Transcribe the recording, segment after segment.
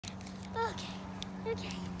Okay.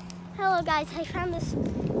 Hello guys, I found this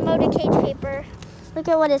motorcade paper. Look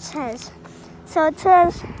at what it says. So it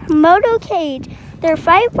says, motorcade. There are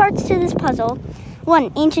 5 parts to this puzzle.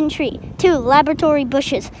 1, ancient tree. 2, laboratory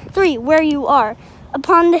bushes. 3, where you are,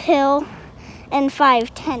 upon the hill. And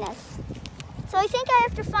 5, tennis. So I think I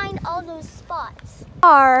have to find all those spots.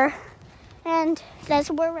 And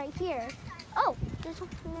that's where right here. Oh, there's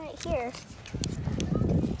one right here.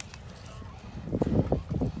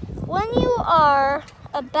 When you are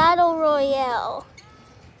a battle royale,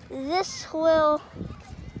 this will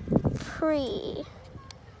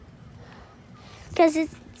because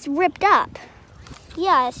it's ripped up.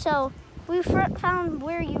 Yeah, so we found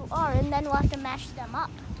where you are, and then we'll have to mash them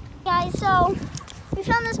up. Guys, so we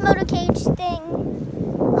found this motorcade thing.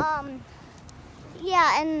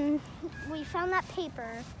 Yeah, and we found that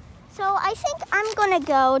paper. So I think I'm gonna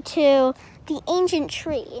go to the ancient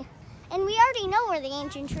tree. And we already know where the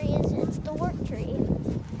ancient tree is. It's the work tree.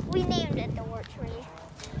 We named it the work tree.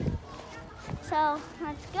 So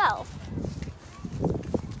let's go.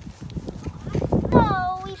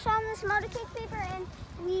 So we found this motorcade paper and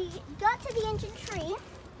we got to the ancient tree.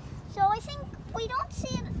 So I think we don't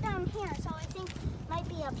see it down here. So I think it might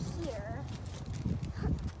be up here.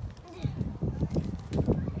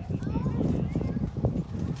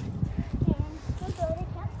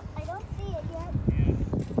 I don't see it yet.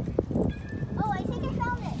 Oh, I think I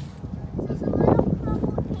found it. There's a little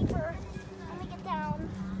crumpled paper. Let me get down.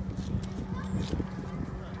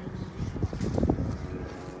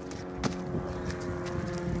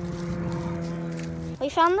 We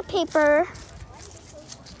found the paper.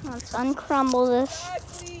 Let's uncrumble this.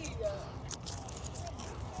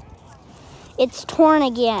 It's torn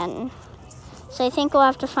again. So I think we'll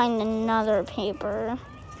have to find another paper.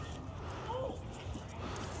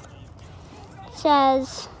 It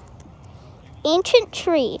says, ancient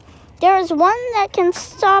tree. There is one that can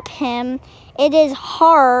stop him. It is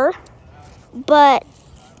hard, but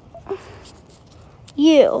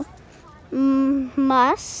you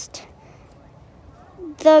must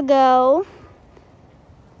go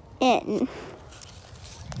in.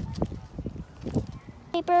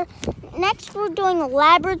 Paper. Next, we're doing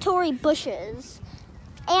laboratory bushes.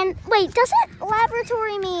 And wait, doesn't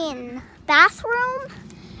laboratory mean bathroom?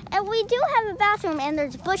 And we do have a bathroom, and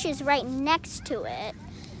there's bushes right next to it.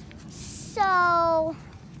 So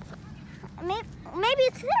maybe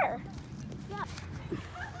it's there. Yeah.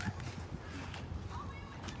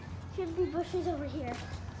 Should be bushes over here.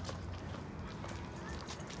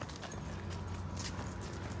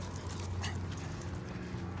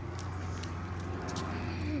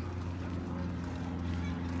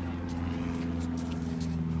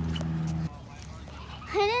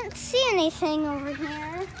 I didn't see anything over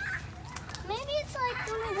here. Maybe it's like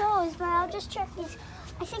one of those, but I'll just check these.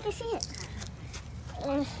 I think I see it.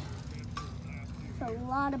 There's a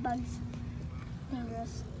lot of bugs.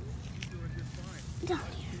 Dangerous. Down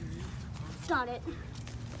here. Got it.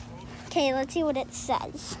 Okay, let's see what it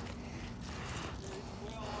says.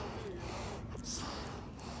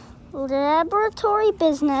 Laboratory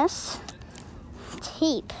business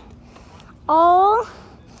tape. All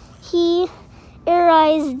he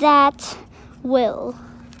areas that will.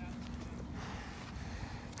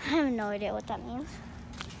 I have no idea what that means.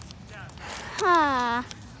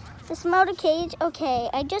 This motorcade, okay,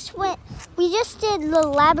 we just did the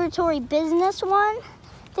laboratory business one.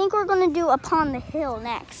 I think we're gonna do upon the hill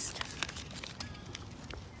next.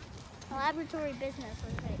 The laboratory business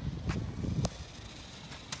was right.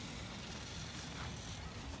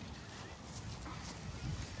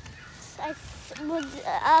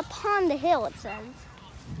 Upon the hill, it says.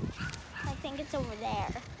 I think it's over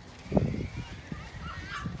there.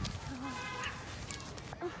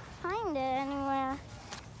 Find it anywhere. I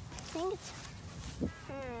think it's.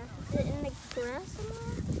 Is it in the grass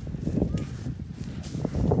somewhere?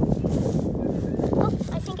 Oh,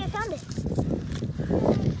 I think I found it.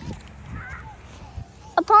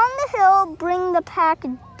 Upon the hill, bring the pack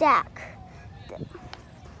deck.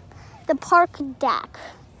 The park deck.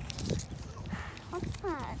 What's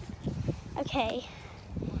that? Okay.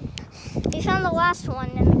 We found the last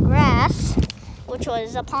one in the grass, which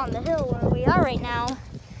was upon the hill where we are right now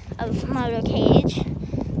of motorcade.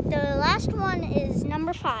 The last one is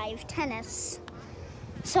number 5, tennis.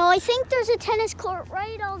 So I think there's a tennis court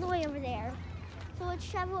right all the way over there. So let's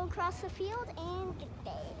travel across the field and get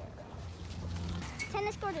there.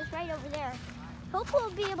 Tennis court is right over there. Hope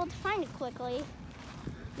we'll be able to find it quickly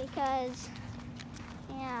because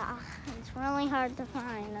yeah, it's really hard to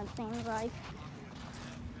find, it seems like.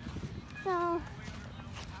 So,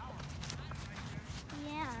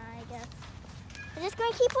 yeah, I guess we're just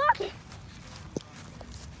gonna keep walking.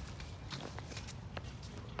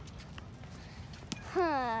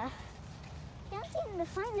 to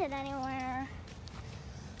find it anywhere.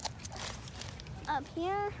 Up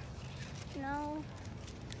here? No.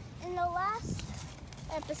 In the last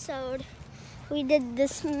episode, we did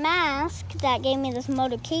this mask that gave me this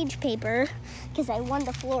moto cage paper because I won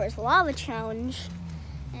the Floor is Lava challenge.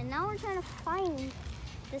 And now we're trying to find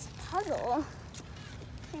this puzzle.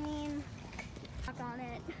 I mean, knock on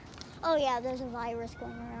it. Oh yeah, there's a virus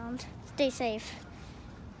going around. Stay safe.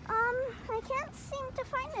 I can't seem to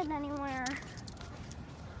find it anywhere.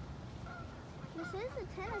 This is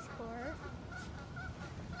a tennis court.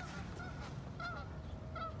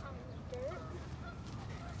 Dirt.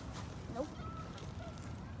 Nope.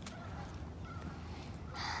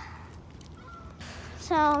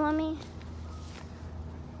 So let me.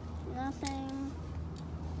 Nothing.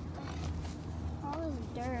 All this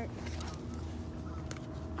dirt.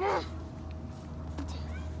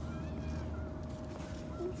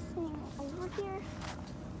 Anything over here?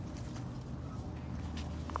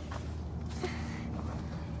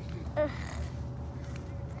 Ugh.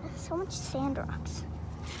 So much sand rocks.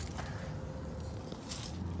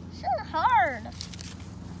 So hard.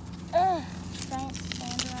 Ugh. Giant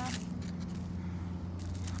sand rock.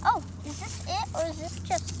 Oh, is this it or is this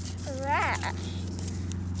just trash?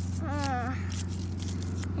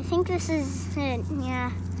 I think this is it,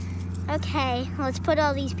 yeah. Okay, let's put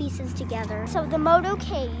all these pieces together. So the moto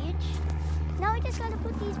cage. Now we just gotta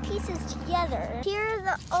put these pieces together. Here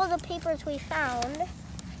are all the papers we found.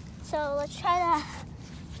 So let's try to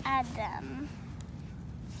add them.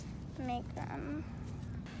 Make them.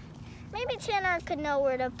 Maybe Tanner could know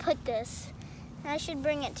where to put this. I should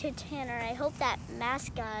bring it to Tanner. I hope that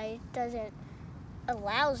mask guy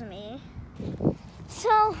allows me.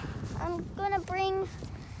 So I'm gonna bring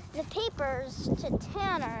the papers to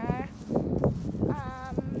Tanner.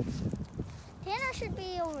 Tanner should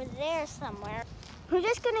be over there somewhere. We're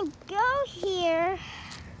just gonna go here.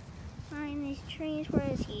 Find these trees. Where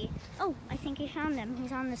is he? Oh, I think I found him.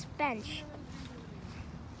 He's on this bench.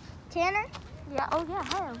 Tanner? Yeah, oh yeah,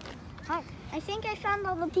 hi. Hi. I think I found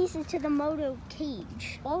all the pieces to the moto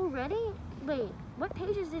cage. Already? Wait, what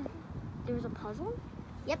pages did, there was a puzzle?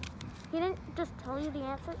 Yep. He didn't just tell you the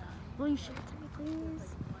answer? Will you show it to me,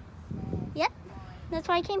 please? Yep. That's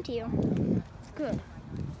why I came to you. Good.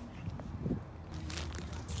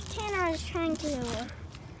 Tanner is trying to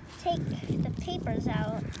take the papers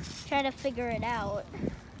out, try to figure it out.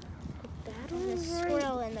 There's a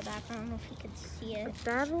squirrel in the background if you could see it.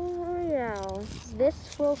 Battle Royale. This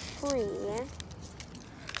will free.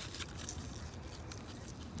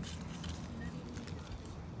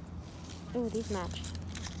 Ooh, these match.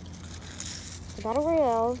 The Battle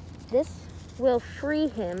Royale. This will free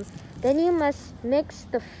him. Then you must mix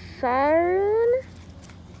the faroon.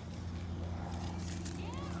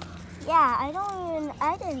 Yeah,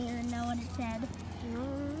 I didn't even know what it said.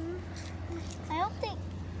 I don't think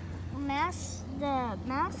the mask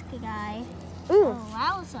guy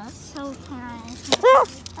allows us, so can I?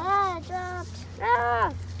 It dropped.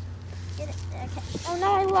 Ah! Get it? Okay. Oh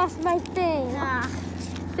no, I lost my thing.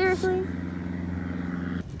 Seriously?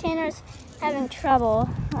 Tanner's having trouble.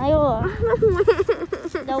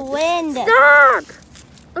 The wind. Stop!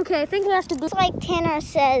 Okay, I think we have to do. Just like Tanner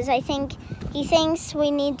says, I think he thinks we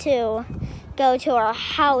need to go to our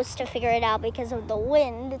house to figure it out because of the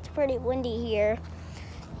wind. It's pretty windy here.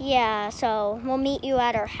 Yeah, so we'll meet you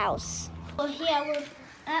at our house. Well, yeah, we're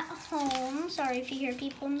at home. Sorry if you hear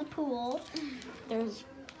people in the pool. There's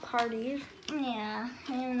parties. Yeah,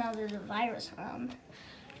 even though there's a virus around.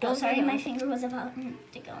 Don't Oh, sorry, do that. my finger was about to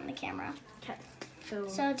go in the camera. Okay.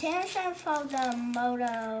 So Tanner's trying to follow the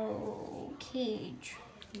moto cage.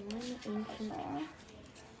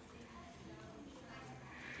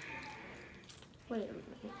 Wait a minute.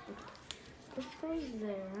 This goes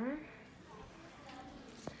there.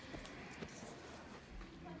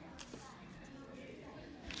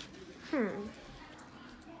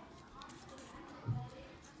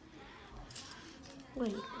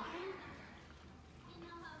 Wait.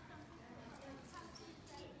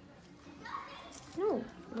 No.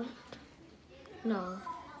 What? No.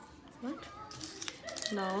 What?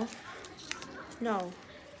 No. No.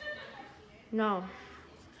 No.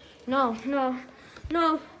 No. No.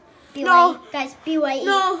 No. BYE. No. Guys, BYE.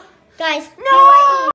 No. Guys, No.